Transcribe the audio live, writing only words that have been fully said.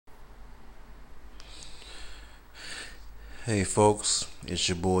Hey folks, it's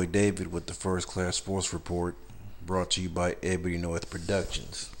your boy David with the First Class Sports Report, brought to you by Ebony North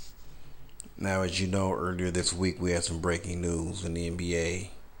Productions. Now, as you know, earlier this week we had some breaking news in the NBA,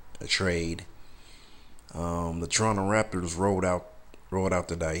 a trade. The Toronto Raptors rolled out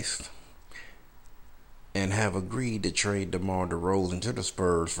the dice and have agreed to trade DeMar DeRozan to the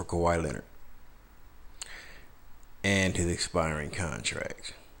Spurs for Kawhi Leonard and his expiring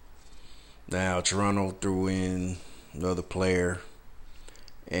contract. Now, Toronto threw in another player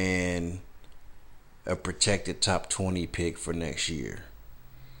and a protected top 20 pick for next year,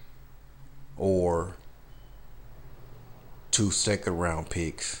 or 2 second-round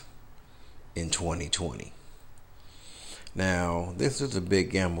picks in 2020. Now, this is a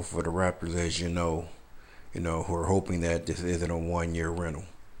big gamble for the Raptors, as you know, who are hoping that this isn't a one-year rental.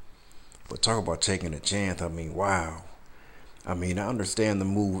 But talk about taking a chance. Wow. I understand the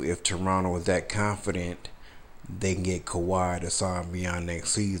move if Toronto is that confident they can get Kawhi to sign beyond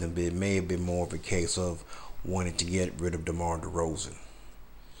next season, but it may have been more of a case of wanting to get rid of DeMar DeRozan.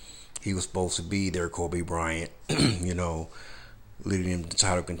 He was supposed to be their Kobe Bryant, leading him to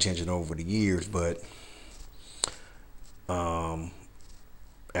title contention over the years, but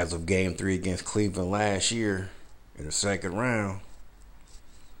as of Game 3 against Cleveland last year in the second round,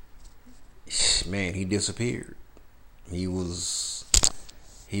 man, he disappeared. He was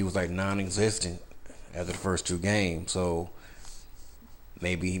like non-existent after the first 2 games, so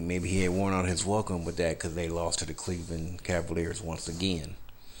maybe he had worn out his welcome with that because they lost to the Cleveland Cavaliers once again.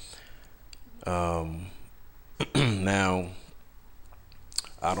 Now,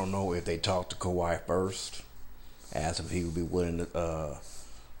 I don't know if they talked to Kawhi first, asked if he would be willing to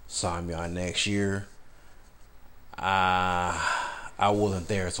sign me on next year. I wasn't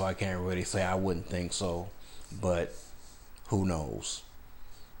there, so I can't really say. I wouldn't think so, but who knows?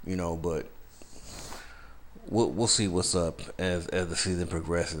 But we'll see what's up as the season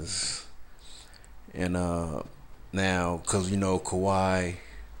progresses. And now, because Kawhi,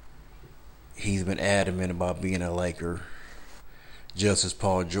 he's been adamant about being a Laker, just as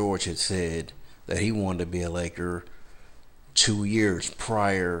Paul George had said that he wanted to be a Laker 2 years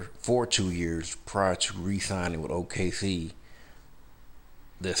prior to re-signing with OKC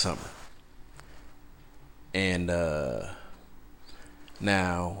this summer. And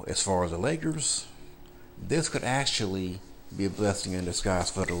now, as far as the Lakers, this could actually be a blessing in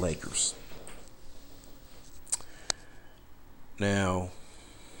disguise for the Lakers. Now,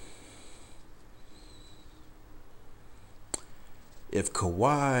 if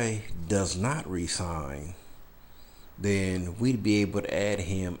Kawhi does not re-sign, then we'd be able to add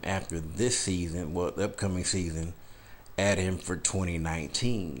him after this season, the upcoming season, add him for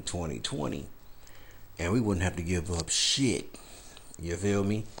 2019, 2020. And we wouldn't have to give up shit. You feel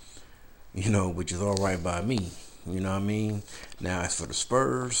me? Which is all right by me. You know what I mean? Now, as for the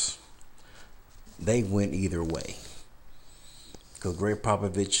Spurs, they went either way. Because Greg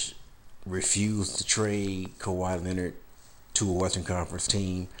Popovich refused to trade Kawhi Leonard to a Western Conference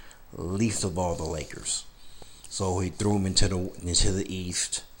team, least of all the Lakers. So he threw him into the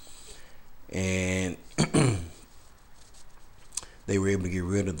East, and they were able to get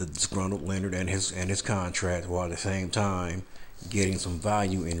rid of the disgruntled Leonard and his contract, while at the same time getting some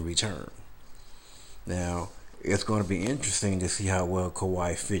value in return. Now, it's going to be interesting to see how well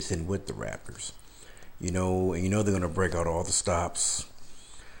Kawhi fits in with the Raptors. And they're going to break out all the stops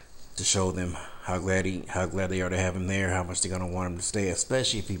to show them how glad they are to have him there, how much they're going to want him to stay,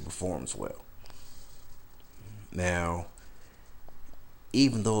 especially if he performs well. Now,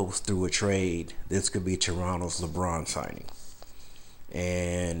 even though it was through a trade, this could be Toronto's LeBron signing.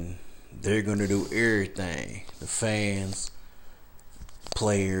 And they're going to do everything. The fans,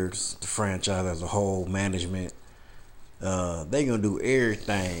 players, the franchise as a whole, management, they're going to do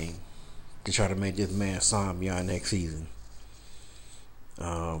everything to try to make this man sign beyond next season.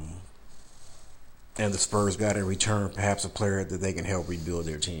 And the Spurs got in return perhaps a player that they can help rebuild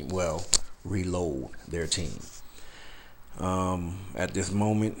their team. Well, reload their team. At this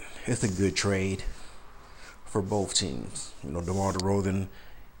moment, it's a good trade for both teams. DeMar DeRozan,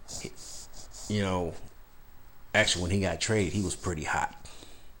 actually when he got traded, he was pretty hot.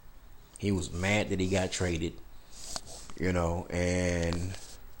 He was mad that he got traded, and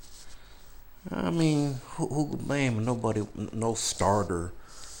who could blame him? Nobody, no starter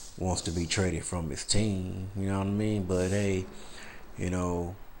wants to be traded from his team, but hey,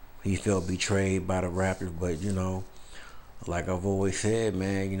 he felt betrayed by the Raptors, but like I've always said,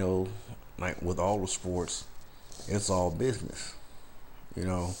 man, like with all the sports, it's all business.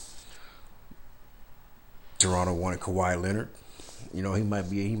 Toronto wanted Kawhi Leonard. He might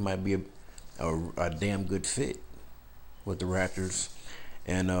be a damn good fit. with the Raptors,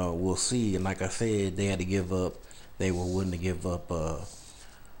 and we'll see. And like I said, they had to give up. They were willing to give up a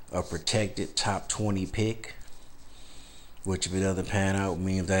protected top 20 pick, which if it doesn't pan out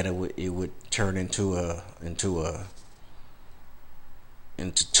means that it would turn into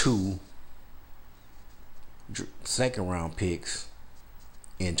two second round picks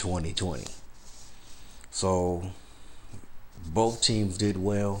in 2020. So both teams did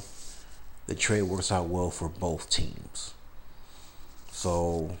well. The trade works out well for both teams.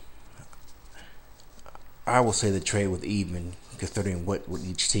 So I would say the trade was even, considering what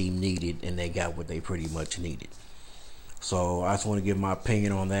each team needed, and they got what they pretty much needed. So I just want to give my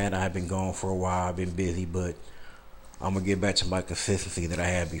opinion on that. I've been gone for a while. I've been busy, but I'm going to get back to my consistency that I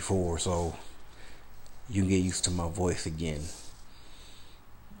had before, so you can get used to my voice again.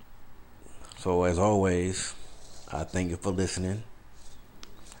 So as always, I thank you for listening,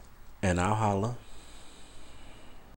 and I'll holla.